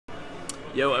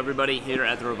Yo, everybody, here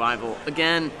at the Revival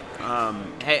again.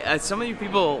 Hey, some of you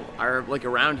people are like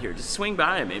around here. Just swing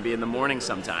by maybe in the morning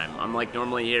sometime. I'm like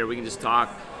normally here. We can just talk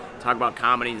about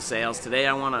comedy and sales. Today,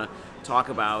 I want to talk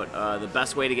about the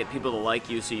best way to get people to like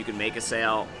you so you can make a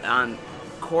sale. On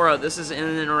Cora, this is an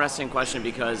interesting question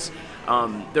because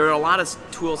there are a lot of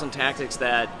tools and tactics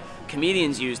that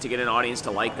comedians use to get an audience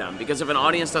to like them. Because if an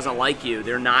audience doesn't like you,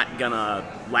 they're not gonna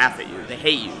laugh at you. They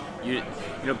hate you. You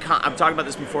know, I've talked about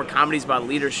this before. Comedy's about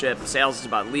leadership. Sales is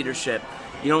about leadership.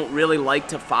 You don't really like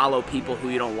to follow people who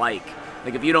you don't like.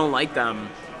 Like if you don't like them,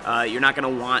 you're not gonna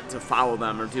want to follow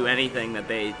them or do anything that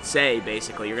they say.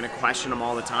 Basically, you're gonna question them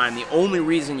all the time. The only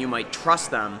reason you might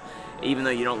trust them, even though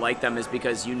you don't like them, is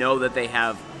because you know that they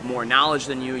have more knowledge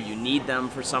than you. You need them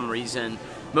for some reason.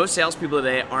 Most salespeople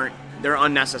today they're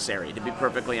unnecessary, to be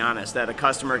perfectly honest, that a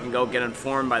customer can go get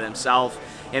informed by themselves,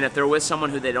 and if they're with someone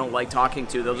who they don't like talking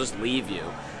to, they'll just leave you.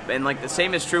 And like the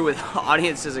same is true with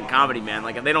audiences in comedy, man.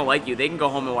 Like if they don't like you, they can go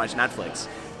home and watch Netflix.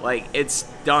 Like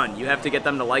it's done. You have to get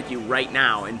them to like you right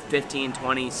now in 15,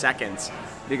 20 seconds,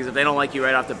 because if they don't like you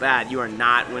right off the bat, you are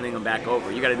not winning them back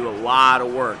over. You got to do a lot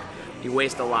of work. You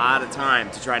waste a lot of time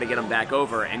to try to get them back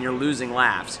over, and you're losing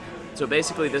laughs. So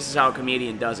basically, this is how a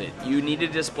comedian does it. You need to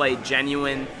display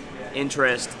genuine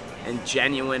interest and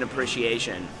genuine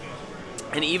appreciation.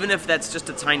 And even if that's just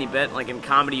a tiny bit, like in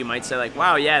comedy you might say like,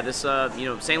 wow, yeah, this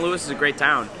St. Louis is a great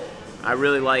town. I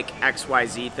really like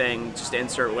XYZ thing, just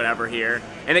insert whatever here.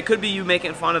 And it could be you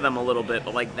making fun of them a little bit,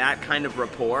 but like that kind of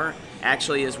rapport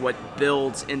actually is what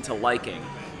builds into liking.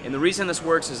 And the reason this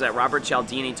works is that Robert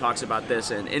Cialdini talks about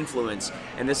this in Influence,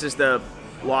 and this is the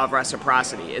law of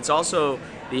reciprocity. It's also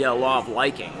the law of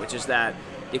liking, which is that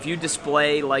if you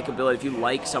display likability, if you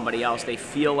like somebody else, they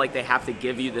feel like they have to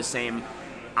give you the same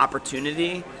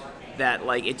opportunity. That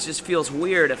like it just feels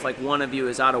weird if like one of you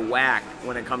is out of whack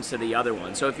when it comes to the other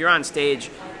one. So if you're on stage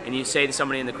and you say to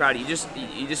somebody in the crowd, you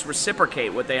just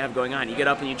reciprocate what they have going on. You get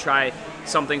up and you try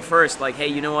something first, like, hey,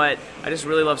 you know what? I just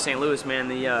really love St. Louis, man.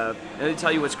 Let me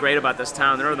tell you what's great about this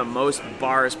town. There are the most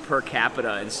bars per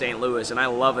capita in St. Louis, and I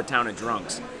love a town of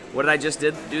drunks. What did I just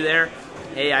do there?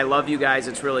 Hey, I love you guys,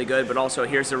 it's really good, but also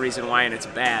here's the reason why, and it's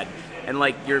bad. And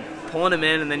like you're pulling them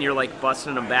in and then you're like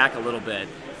busting them back a little bit.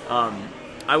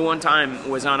 I one time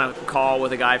was on a call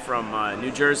with a guy from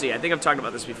New Jersey. I think I've talked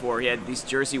about this before. He had these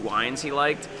Jersey wines he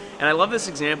liked. And I love this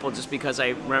example just because I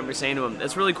remember saying to him,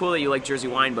 that's really cool that you like Jersey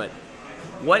wine, but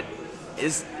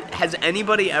has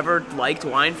anybody ever liked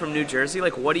wine from New Jersey?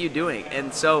 Like, what are you doing?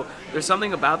 And so there's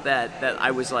something about that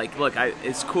I was like, look,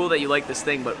 it's cool that you like this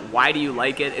thing, but why do you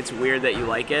like it? It's weird that you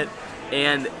like it.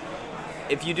 And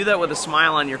if you do that with a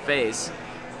smile on your face,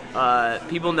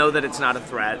 people know that it's not a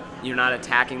threat. You're not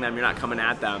attacking them. You're not coming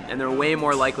at them. And they're way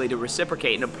more likely to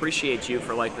reciprocate and appreciate you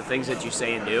for like the things that you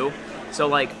say and do. So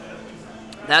like,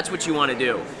 that's what you want to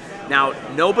do. Now,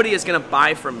 nobody is going to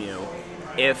buy from you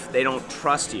if they don't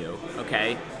trust you,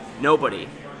 okay? Nobody.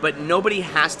 But nobody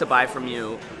has to buy from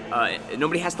you.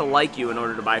 Nobody has to like you in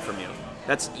order to buy from you.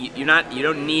 You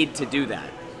don't need to do that.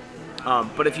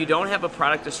 But if you don't have a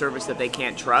product or service that they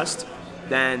can't trust,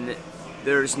 then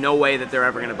there's no way that they're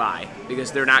ever going to buy,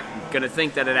 because they're not going to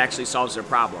think that it actually solves their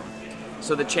problem.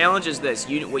 So the challenge is this.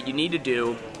 What you need to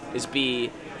do is be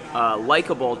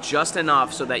likable just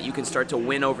enough so that you can start to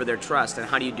win over their trust. And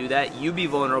how do you do that? You be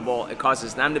vulnerable. It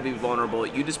causes them to be vulnerable.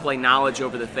 You display knowledge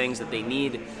over the things that they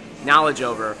need knowledge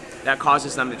over. That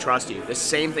causes them to trust you. The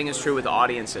same thing is true with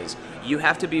audiences. You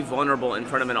have to be vulnerable in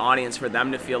front of an audience for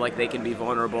them to feel like they can be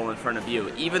vulnerable in front of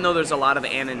you. Even though there's a lot of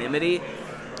anonymity,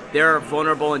 they're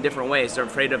vulnerable in different ways. They're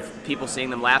afraid of people seeing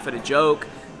them laugh at a joke,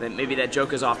 that maybe that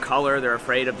joke is off color. They're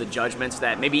afraid of the judgments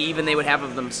that maybe even they would have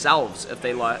of themselves if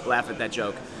they laugh at that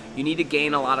joke. You need to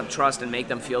gain a lot of trust and make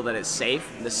them feel that it's safe.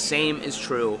 The same is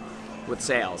true with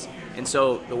sales. And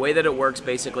so the way that it works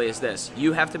basically is this.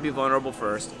 You have to be vulnerable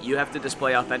first. You have to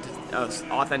display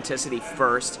authenticity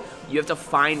first. You have to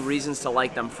find reasons to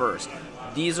like them first.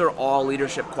 These are all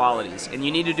leadership qualities, and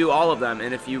you need to do all of them.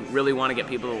 And if you really want to get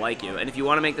people to like you, and if you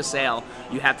want to make the sale,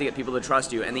 you have to get people to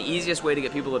trust you. And the easiest way to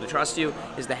get people to trust you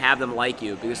is to have them like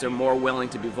you, because they're more willing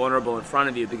to be vulnerable in front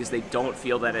of you, because they don't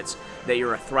feel that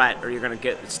you're a threat or you're going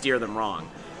to steer them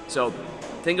wrong. So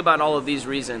think about all of these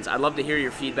reasons. I'd love to hear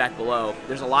your feedback below.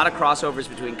 There's a lot of crossovers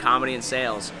between comedy and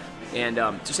sales, and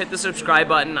just hit the subscribe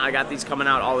button. I got these coming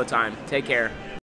out all the time. Take care.